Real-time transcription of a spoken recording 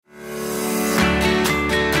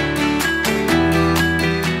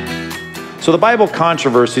So the Bible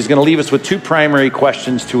controversy is going to leave us with two primary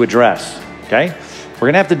questions to address, okay? We're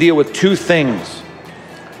going to have to deal with two things.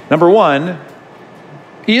 Number one,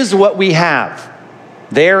 is what we have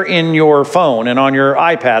there in your phone and on your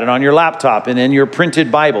iPad and on your laptop and in your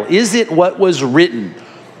printed Bible, is it what was written?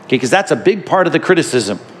 Okay, because that's a big part of the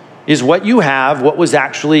criticism. Is what you have what was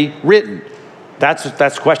actually written?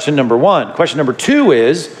 That's question number one. Question number two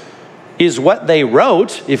is what they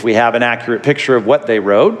wrote, if we have an accurate picture of what they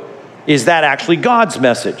wrote, is that actually God's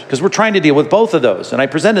message? Because we're trying to deal with both of those, and I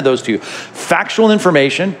presented those to you. Factual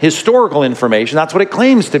information, historical information, that's what it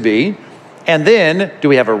claims to be. And then, do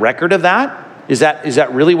we have a record of that? Is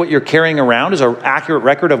that really what you're carrying around, is an accurate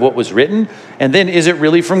record of what was written? And then, is it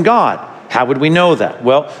really from God? How would we know that?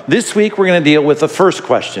 Well, this week we're going to deal with the first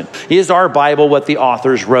question. Is our Bible what the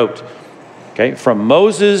authors wrote? Okay, from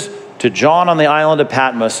Moses to John on the island of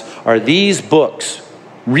Patmos, are these books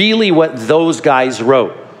really what those guys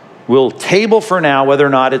wrote? We'll table for now whether or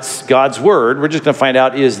not it's God's word. We're just going to find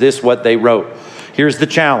out, is this what they wrote? Here's the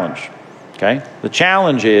challenge, okay? The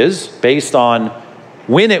challenge is based on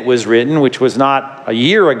when it was written, which was not a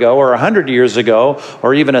year ago or 100 years ago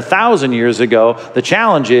or even 1,000 years ago. The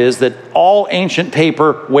challenge is that all ancient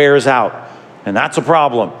paper wears out. And that's a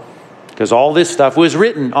problem because all this stuff was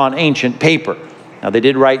written on ancient paper. Now, they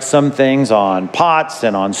did write some things on pots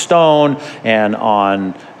and on stone and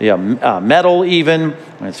on metal even.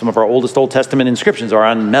 And some of our oldest Old Testament inscriptions are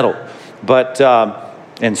on metal. But,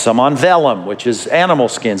 and some on vellum, which is animal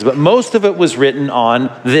skins. But most of it was written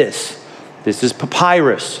on this. This is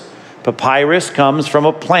papyrus. Papyrus comes from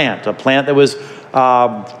a plant that was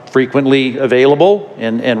frequently available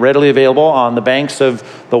and readily available on the banks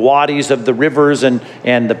of the wadis of the rivers and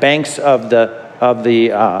the banks of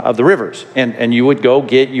the rivers. And you would go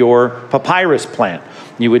get your papyrus plant.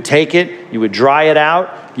 You would take it, you would dry it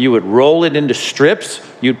out, you would roll it into strips.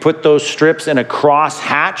 You'd put those strips in a cross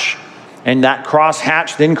hatch, and that cross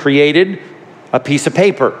hatch then created a piece of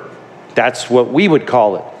paper. That's what we would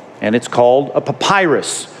call it. And it's called a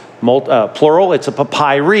papyrus. Plural, it's a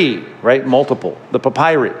papyri, right? Multiple, the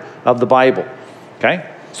papyri of the Bible, okay?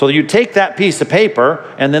 So you take that piece of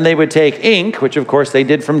paper, and then they would take ink, which of course they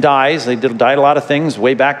did from dyes. They dyed a lot of things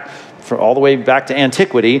way back, all the way back to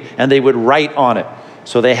antiquity, and they would write on it.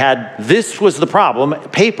 So they had, this was the problem,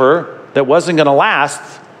 paper that wasn't going to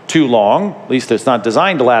last too long. At least it's not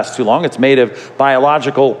designed to last too long. It's made of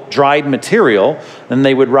biological dried material, and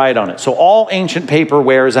they would write on it. So all ancient paper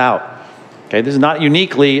wears out. Okay, this is not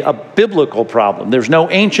uniquely a biblical problem. There's no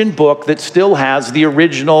ancient book that still has the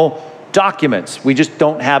original documents. We just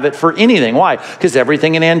don't have it for anything. Why? Because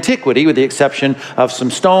everything in antiquity, with the exception of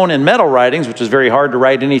some stone and metal writings, which is very hard to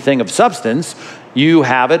write anything of substance, you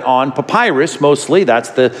have it on papyrus mostly. That's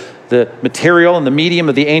the material and the medium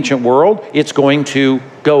of the ancient world. It's going to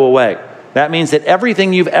go away. That means that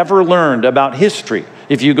everything you've ever learned about history,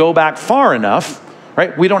 if you go back far enough,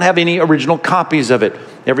 right, we don't have any original copies of it.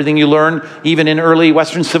 Everything you learn, even in early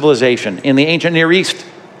Western civilization, in the ancient Near East,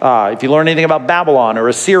 if you learn anything about Babylon or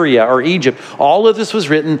Assyria or Egypt, all of this was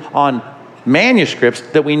written on manuscripts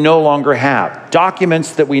that we no longer have,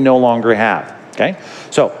 documents that we no longer have, okay?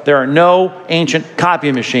 So there are no ancient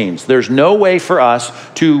copy machines. There's no way for us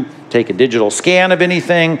to take a digital scan of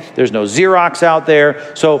anything. There's no Xerox out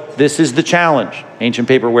there. So this is the challenge. Ancient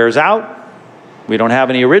paper wears out. We don't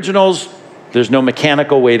have any originals. There's no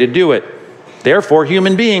mechanical way to do it. Therefore,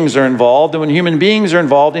 human beings are involved, and when human beings are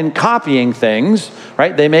involved in copying things,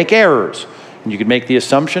 right, they make errors. And you could make the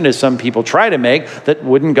assumption, as some people try to make, that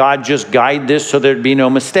wouldn't God just guide this so there'd be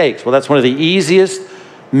no mistakes? Well, that's one of the easiest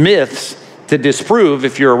myths to disprove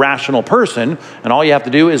if you're a rational person, and all you have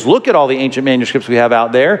to do is look at all the ancient manuscripts we have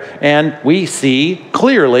out there, and we see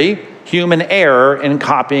clearly human error in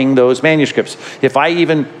copying those manuscripts. If I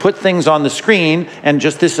even put things on the screen and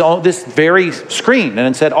just this very screen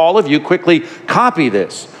and said, all of you quickly copy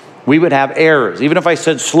this, we would have errors. Even if I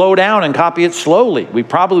said slow down and copy it slowly, we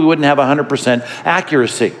probably wouldn't have 100%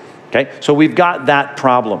 accuracy. Okay, so we've got that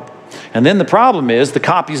problem. And then the problem is the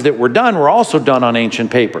copies that were done were also done on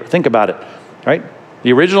ancient paper. Think about it, right?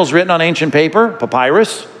 The original's written on ancient paper,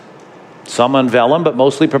 papyrus, some on vellum, but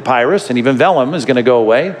mostly papyrus, and even vellum is going to go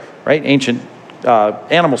away, right? Ancient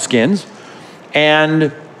animal skins.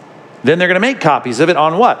 And then they're going to make copies of it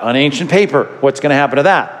on what? On ancient paper. What's going to happen to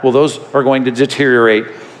that? Well, those are going to deteriorate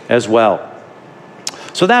as well.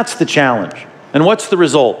 So that's the challenge. And what's the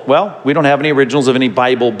result? Well, we don't have any originals of any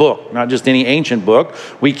Bible book, not just any ancient book.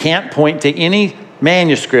 We can't point to any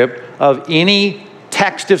manuscript of any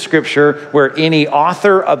text of Scripture where any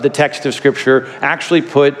author of the text of Scripture actually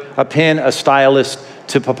put a pen, a stylus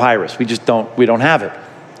to papyrus. We don't have it.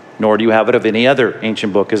 Nor do you have it of any other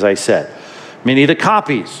ancient book, as I said. Many of the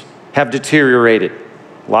copies have deteriorated.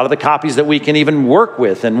 A lot of the copies that we can even work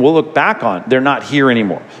with and we'll look back on, they're not here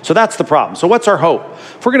anymore. So that's the problem. So what's our hope?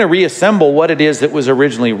 If we're going to reassemble what it is that was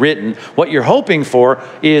originally written, what you're hoping for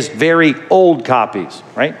is very old copies,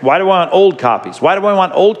 right? Why do I want old copies? Why do I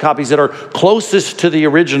want old copies that are closest to the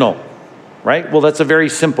original, right? Well, that's a very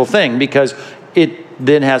simple thing because it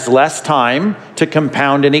then has less time to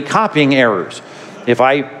compound any copying errors. If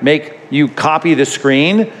I make you copy the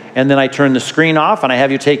screen and then I turn the screen off and I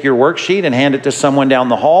have you take your worksheet and hand it to someone down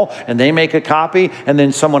the hall and they make a copy, and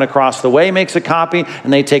then someone across the way makes a copy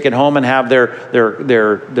and they take it home and have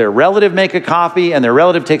their relative make a copy, and their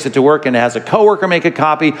relative takes it to work and has a coworker make a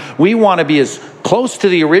copy. We want to be as close to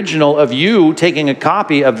the original of you taking a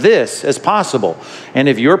copy of this as possible. And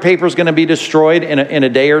if your paper is going to be destroyed in a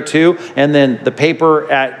day or two, and then the paper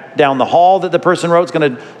down the hall that the person wrote is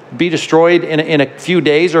going to be destroyed in a few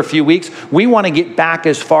days or a few weeks, we want to get back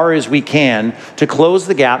as far as we can to close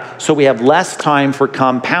the gap so we have less time for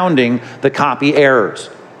compounding the copy errors.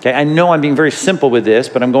 Okay, I know I'm being very simple with this,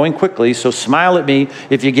 but I'm going quickly, so smile at me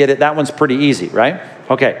if you get it. That one's pretty easy, right?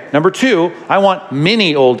 Okay, number two, I want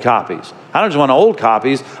many old copies. I don't just want old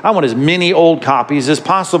copies, I want as many old copies as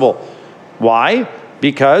possible. Why?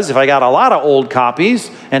 Because if I got a lot of old copies,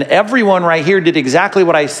 and everyone right here did exactly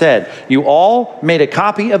what I said, you all made a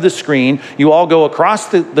copy of the screen, you all go across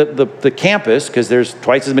the campus, because there's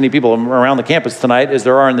twice as many people around the campus tonight as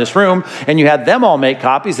there are in this room, and you had them all make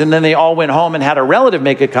copies, and then they all went home and had a relative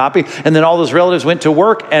make a copy, and then all those relatives went to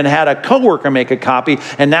work and had a coworker make a copy,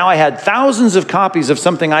 and now I had thousands of copies of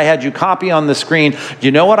something I had you copy on the screen. You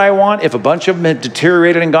know what I want? If a bunch of them had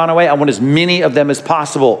deteriorated and gone away, I want as many of them as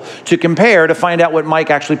possible to compare to find out what Mike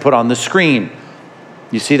actually put on the screen.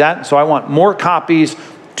 You see that? So I want more copies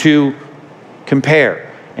to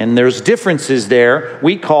compare. And there's differences there.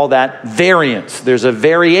 We call that variance. There's a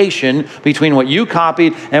variation between what you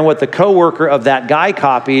copied and what the coworker of that guy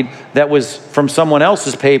copied that was from someone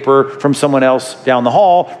else's paper, from someone else down the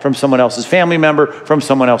hall, from someone else's family member, from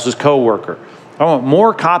someone else's coworker. I want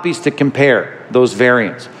more copies to compare those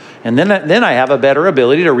variants. And then I have a better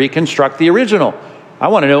ability to reconstruct the original. I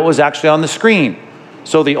want to know what was actually on the screen.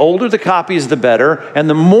 So the older the copies, the better, and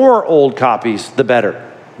the more old copies, the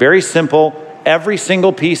better. Very simple. Every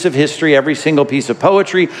single piece of history, every single piece of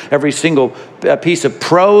poetry, every single piece of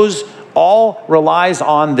prose, all relies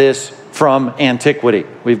on this from antiquity.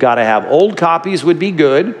 We've got to have old copies would be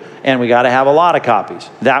good, and we got to have a lot of copies.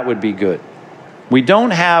 That would be good. We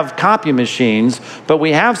don't have copy machines, but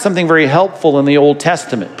we have something very helpful in the Old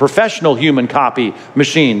Testament. Professional human copy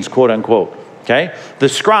machines, quote unquote. Okay? The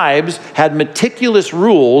scribes had meticulous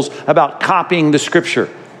rules about copying the scripture.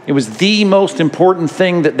 It was the most important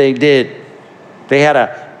thing that they did. They had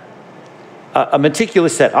a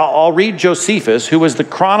meticulous set. I'll read Josephus, who was the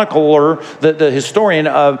chronicler, the historian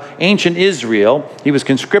of ancient Israel. He was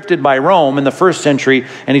conscripted by Rome in the 1st century,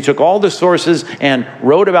 and he took all the sources and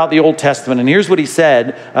wrote about the Old Testament. And here's what he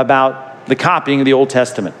said about the copying of the Old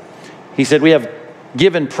Testament. He said, we have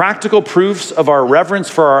given practical proofs of our reverence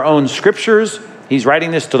for our own scriptures. He's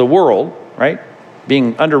writing this to the world, right?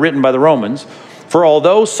 Being underwritten by the Romans. For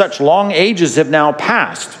although such long ages have now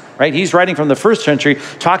passed, right? He's writing from the 1st century,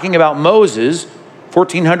 talking about Moses,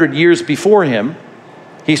 1400 years before him.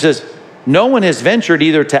 He says, no one has ventured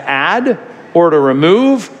either to add or to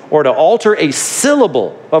remove or to alter a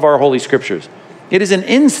syllable of our holy scriptures. It is an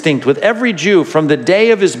instinct with every Jew from the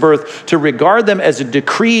day of his birth to regard them as a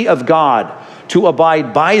decree of God, to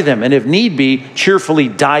abide by them, and if need be, cheerfully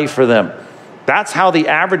die for them. That's how the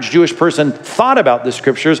average Jewish person thought about the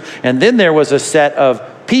scriptures. And then there was a set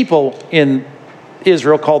of people in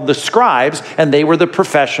Israel called the scribes, and they were the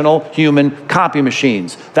professional human copy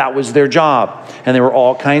machines. That was their job. And there were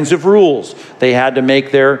all kinds of rules. They had to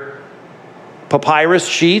make their papyrus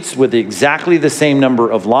sheets with exactly the same number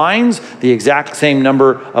of lines, the exact same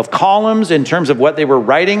number of columns in terms of what they were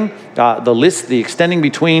writing, the extending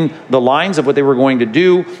between the lines of what they were going to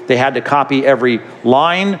do. They had to copy every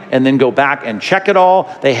line and then go back and check it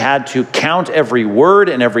all. They had to count every word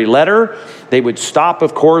and every letter. They would stop,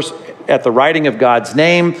 of course, at the writing of God's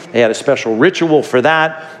name. They had a special ritual for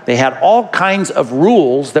that. They had all kinds of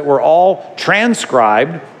rules that were all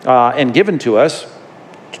transcribed and given to us.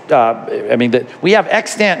 We have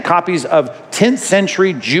extant copies of 10th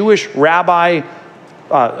century Jewish rabbi,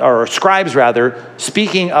 or scribes rather,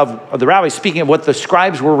 speaking of what the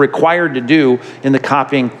scribes were required to do in the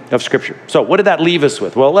copying of Scripture. So what did that leave us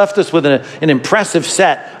with? Well, it left us with an impressive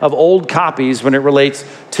set of old copies when it relates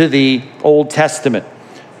to the Old Testament.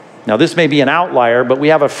 Now, this may be an outlier, but we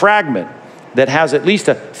have a fragment that has at least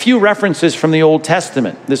a few references from the Old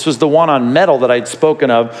Testament. This was the one on metal that I'd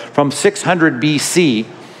spoken of from 600 BC,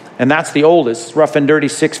 and that's the oldest, rough and dirty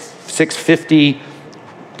 650,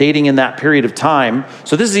 dating in that period of time.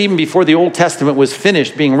 So this is even before the Old Testament was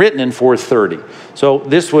finished being written in 430. So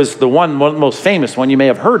this was the one most famous one you may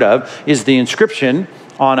have heard of, is the inscription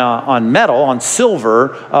on metal, on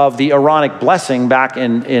silver, of the Aaronic blessing back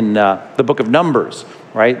in the book of Numbers.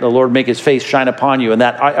 Right? The Lord make his face shine upon you. And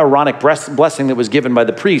that Aaronic blessing that was given by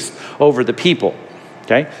the priest over the people.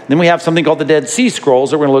 Okay? Then we have something called the Dead Sea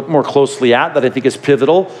Scrolls that we're going to look more closely at, that I think is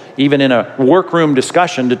pivotal, even in a workroom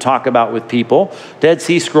discussion to talk about with people. Dead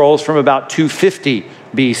Sea Scrolls from about 250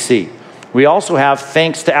 BC. We also have,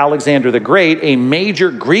 thanks to Alexander the Great, a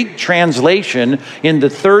major Greek translation in the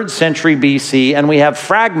 3rd century BC, and we have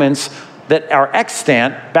fragments that are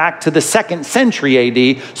extant back to the 2nd century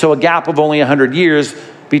AD, so a gap of only 100 years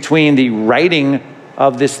between the writing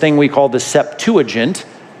of this thing we call the Septuagint,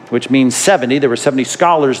 which means 70. There were 70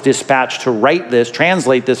 scholars dispatched to write this,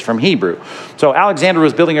 translate this from Hebrew. So Alexander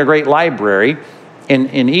was building a great library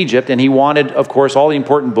in Egypt, and he wanted, of course, all the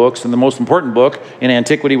important books, and the most important book in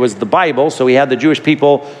antiquity was the Bible, so he had the Jewish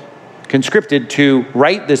people conscripted to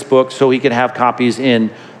write this book so he could have copies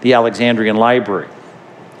in the Alexandrian library.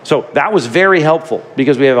 So that was very helpful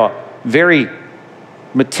because we have a very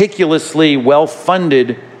meticulously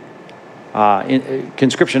well-funded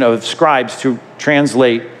conscription of scribes to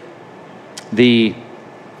translate the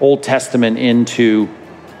Old Testament into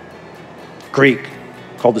Greek,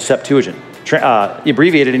 called the Septuagint.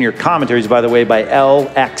 Abbreviated in your commentaries, by the way, by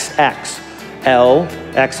LXX.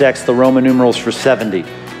 LXX, the Roman numerals for 70.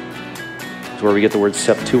 That's where we get the word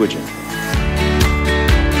Septuagint.